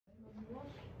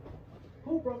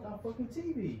broke our fucking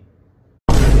TV.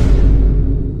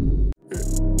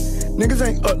 Niggas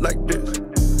ain't up like this.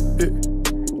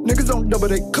 Niggas don't double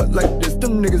they cut like this.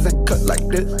 Them niggas ain't cut like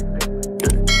this.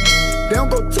 They don't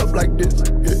go tough like this.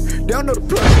 They don't know the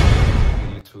play.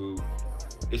 YouTube,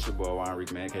 it's your boy Juan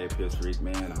Reek, man, aka Pierce Reek,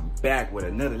 man. I'm back with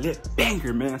another lit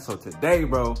banger, man. So today,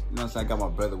 bro, you know what I'm saying? I got my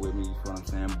brother with me, you know what I'm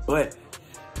saying? But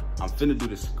I'm finna do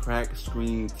this crack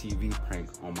screen TV prank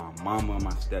on my mama and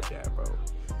my stepdad, bro.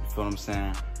 You feel what I'm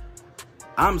saying?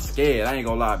 I'm scared, I ain't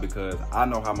gonna lie, because I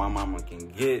know how my mama can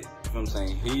get. You feel what I'm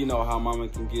saying? He know how mama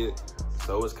can get.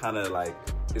 So it's kind of like,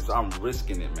 I'm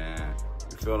risking it, man.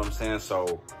 You feel what I'm saying?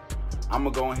 So I'm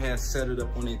gonna go ahead and set it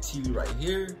up on their TV right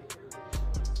here.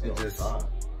 And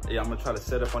I'm gonna try to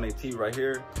set up on their TV right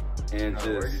here and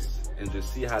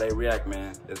just see how they react,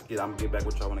 man. I'm gonna get back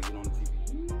with y'all when I get on the TV.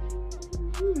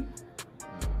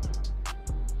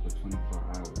 For 24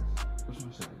 hours. Which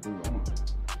one should I do?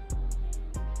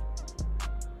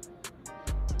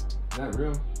 Is that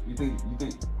real? You think?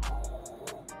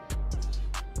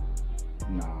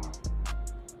 Nah.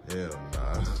 Hell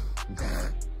nah.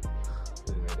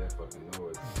 Just made that fucking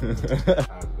noise. I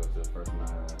have to go to the first one I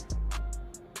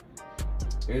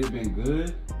had. It'd been good.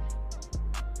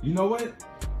 You know what?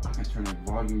 I can turn the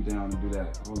volume down and do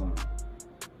that. Hold on.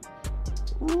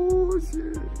 Ooh,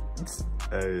 shit.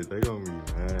 Hey, they gonna be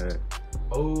mad.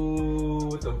 Oh,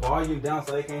 with the volume down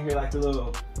so they can't hear like the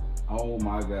little. Oh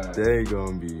my god. They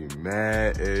gonna be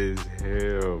mad as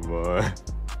hell, boy.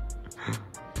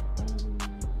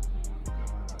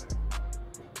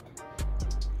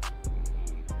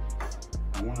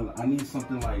 I need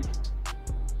something like,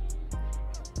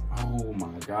 oh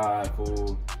my god,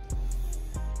 fool.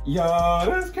 Yo,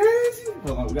 that's crazy.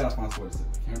 Hold on, we gotta find somewhere to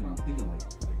set the camera. I'm thinking like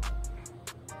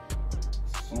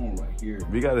song right here.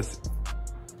 We gotta.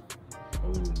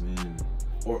 Oh man.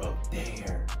 Or up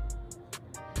there.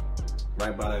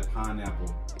 Right by that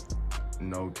pineapple.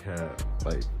 No cap.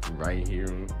 Like right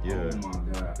here. Yeah. Oh my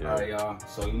god. Yeah. All right, y'all.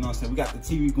 So you know what I'm saying? We got the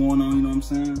TV going on, you know what I'm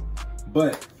saying?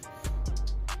 But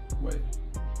wait.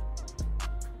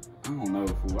 I don't know,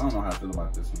 fool. I don't know how I feel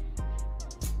about this one.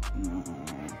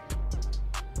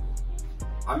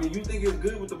 I mean, you think it's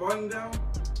good with the volume down?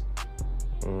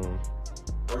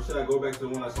 Or should I go back to the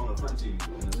one that's on the front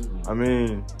TV? I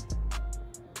mean,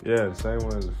 yeah, the same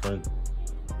one as the front.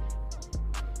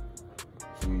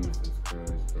 Jesus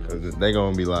Christ, bro. Cause they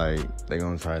gonna be like, they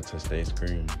gonna try to touch their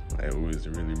screen. Like, ooh, is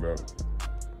it really broke?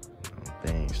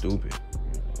 They ain't stupid. You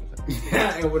know what I'm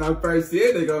saying? And when I first see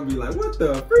it, they gonna be like, what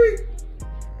the freak?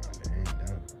 They ain't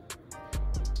dumb.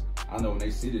 I know when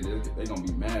they see it, they gonna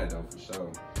be mad though, for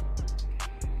sure.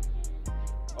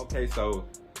 Okay, so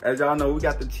as y'all know, we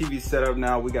got the TV set up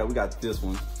now. We got this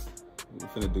one. We're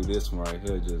finna do this one right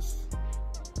here.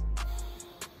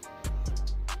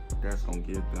 That's gonna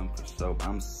get them for sure. But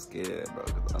I'm scared, bro,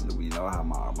 because we know how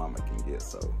my mama can get.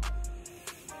 So,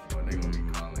 But they gonna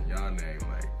be calling y'all name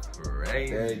like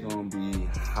crazy. they gonna be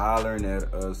hollering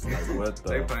at us like, what the?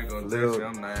 They probably gonna text me.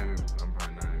 I'm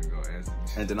probably not even gonna answer.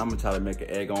 And then I'm gonna try to make an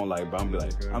egg on like, bro. I'm be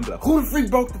like, who the freak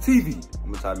broke the TV?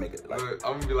 I'm gonna try to make it like.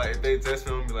 I'm gonna be like, if they text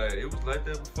me, I'm gonna be like, it was like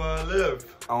that before I left.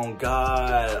 Oh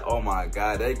God, oh my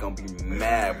God, they gonna be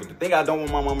mad. But the thing I don't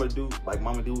want my mama to do, like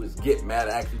mama do, is get mad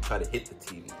and actually try to hit the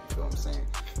TV. You know what I'm saying?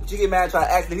 If you get mad and try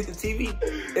to actually hit the TV,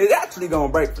 it's actually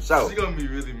gonna break for sure. She gonna be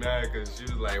really mad because she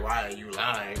was like, why are you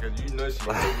lying? Because you know she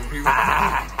hating people.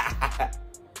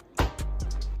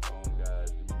 Oh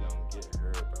God, we gonna get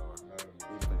her, bro.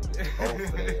 We finna get both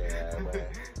of them, bro.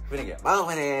 We finna get both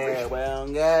of them, well,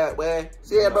 God, well,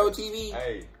 see that, bro, TV?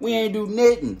 Hey, We ain't do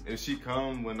nothing. if she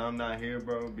come when I'm not here,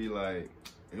 bro, be like,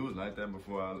 it was like that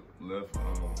before I left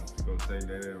to go take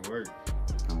that at work.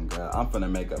 Oh God, I'm finna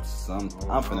make up something.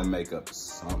 I'm finna make up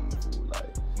something, fool.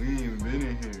 Like, We ain't even been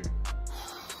in here.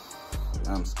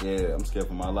 I'm scared. I'm scared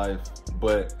for my life.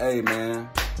 But hey, man,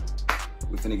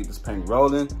 we finna get this prank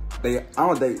rolling. They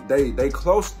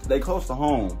close to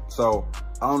home, so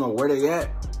I don't know where they at.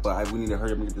 But we need to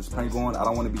hurry up and get this prank going. I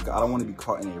don't want to be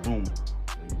caught in a room.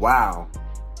 Wow,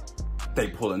 they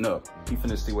pulling up. We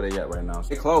finna see where they at right now.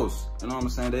 They close. You know what I'm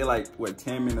saying? They like what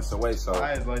 10 minutes away. So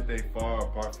Why is like they far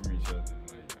apart from each other?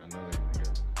 Like I know they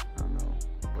together. I don't know,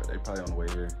 but they probably on the way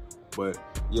here. But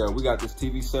yeah, we got this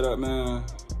TV set up, man.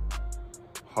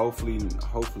 Hopefully, you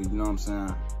know what I'm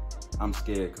saying? I'm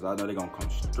scared because I know they're gonna come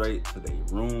straight to their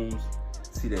rooms,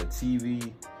 see their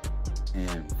TV,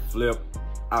 and flip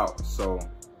out. So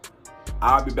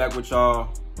I'll be back with y'all.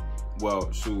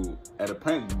 Well, shoot, at a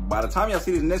prank, by the time y'all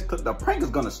see this next clip, the prank is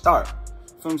gonna start. You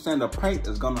know what I'm saying? The prank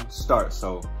is gonna start.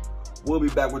 So we'll be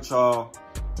back with y'all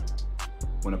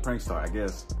when the prank start, I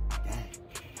guess.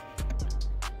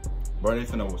 Bro, they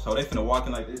finna walk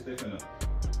in like this. They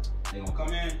gonna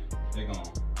come in.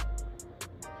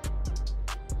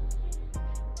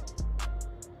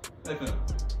 They finna.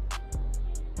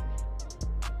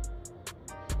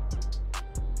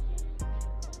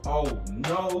 Oh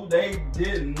no, they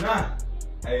did not.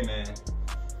 Hey man.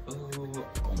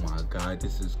 Oh my God,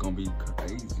 this is gonna be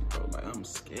crazy, bro. Like I'm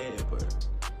scared, but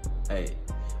hey,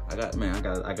 I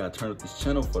gotta turn up this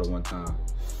channel for the one time.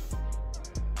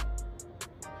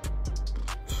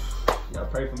 Y'all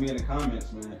pray for me in the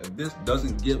comments, man. If this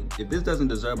doesn't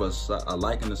deserve a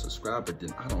like and a subscriber,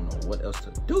 then I don't know what else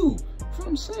to do. You know what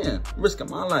I'm saying? I'm risking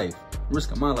my life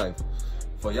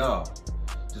for y'all.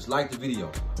 Just like the video,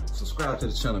 subscribe to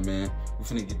the channel, man. We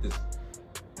finna get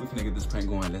this prank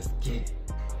going. Let's get it.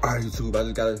 All right,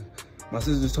 YouTube. My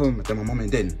sister just told me that my mom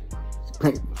ain't dead.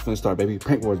 Prank finna start, baby.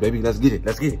 Prank wars, baby. Let's get it.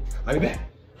 I'll be back.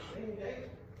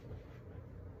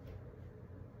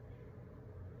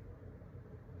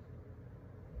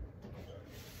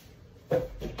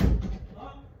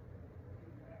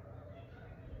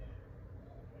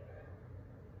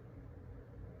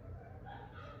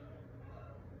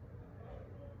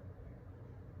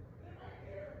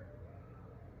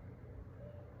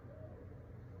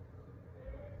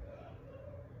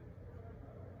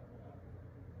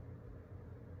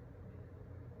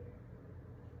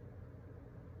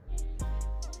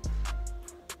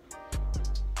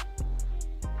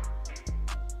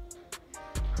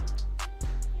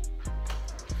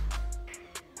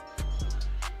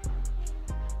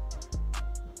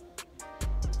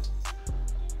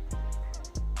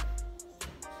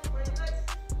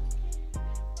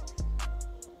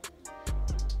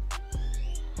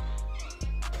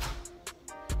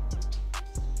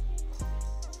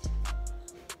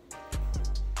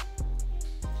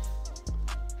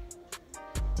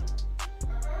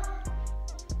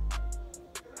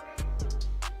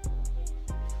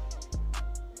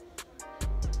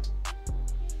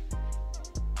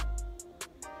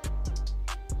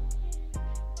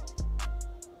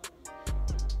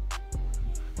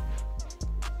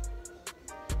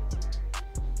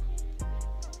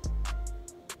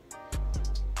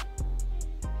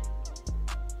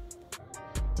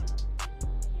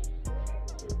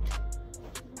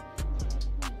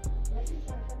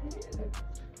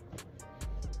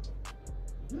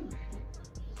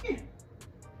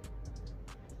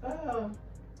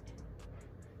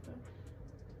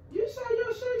 You say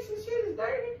your shirts and shit is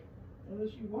dirty?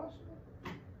 Unless you wash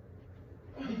them.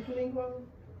 You clean clothes?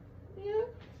 Yeah.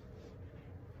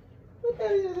 What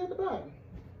that is at the bottom?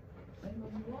 Ain't no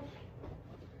you wash.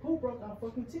 Who broke our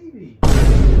fucking TV?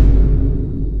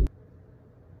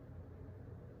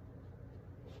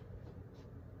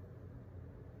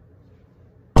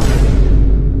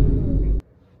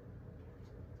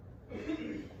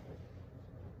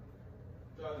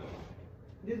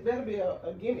 This better be a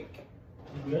gimmick.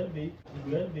 You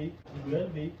better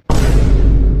be.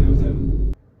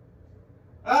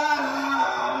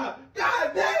 Ah!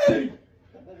 God dang!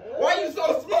 Why you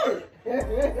so smart?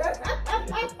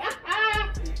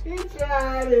 He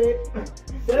tried it.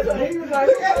 That's what he was like.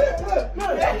 Look at it. Look.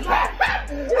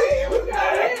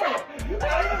 He was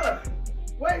like,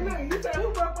 wait, look. You said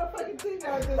who broke my fucking TV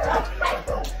out?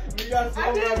 We got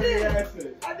somebody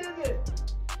reaction. I did it.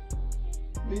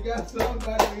 We got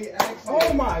somebody reaction.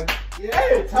 Oh my. Yeah,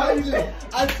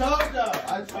 I told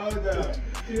y'all.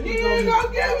 He ain't gonna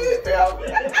give me film. He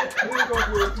ain't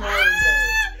gonna do a small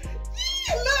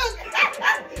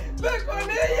Look,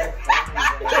 Cornelia.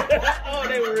 Oh,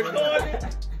 they were recording?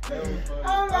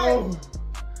 Oh my.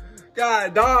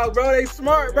 God, dog, bro, they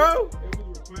smart, bro. It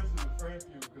was requested to prank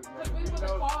you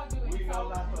because we know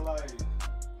not to like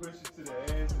push it to the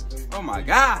edge. So they, Oh my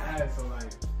God. so,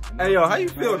 like, Hey, yo, how you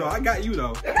feel, though? I got you,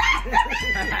 though.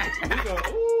 we go,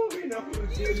 ooh, we know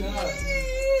who's getting up.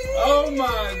 Oh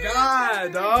my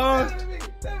God, dog.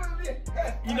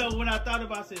 You know, when I thought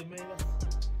about it, I said, man,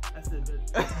 I said,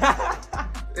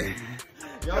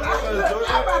 Y'all know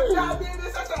Y'all did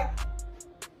this. I said,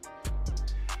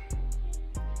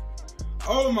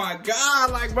 Oh my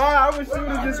God, like, bro, I wish you would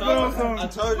have just gone some. I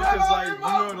told you because, like, you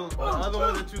know, the other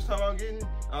one that you was talking about getting,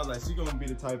 I was like, she gonna be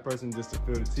the type of person just to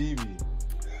fill the TV.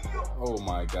 Oh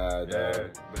my God,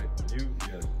 dog. But you,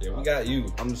 Yeah, we got you.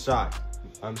 I'm shocked.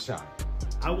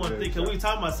 I wasn't thinking we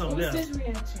talking about something else.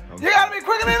 you gotta be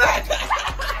quicker than that.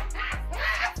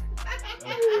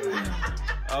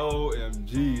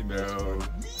 OMG, bro.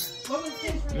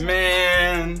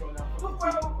 Man.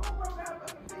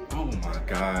 Oh my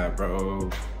God, bro.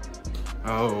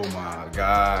 Oh my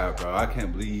God, bro. I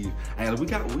can't believe. And we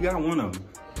got one of them.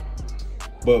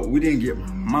 But we didn't get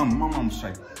my mom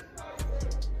straight.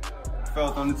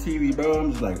 felt on the TV, bro.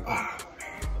 I'm just like, ah,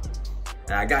 man.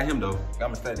 And I got him though. Got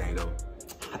my Saturday though.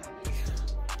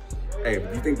 Hey,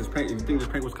 if you think this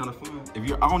prank was kind of fun,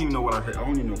 I don't even know what I heard. I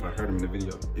don't even know if I heard him in the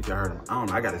video. If y'all heard him, I don't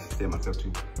know. I gotta say it myself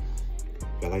too.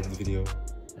 If y'all like this video,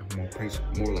 more pranks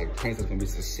that's gonna be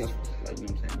successful. Like, you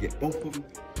know what I'm saying? Get both of them.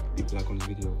 Leave a like on this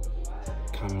video,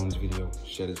 comment on this video,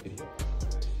 share this video.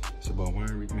 It's your boy Wine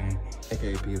Rick, man,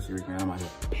 aka PFC Rick, man. I'm out here.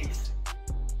 Peace.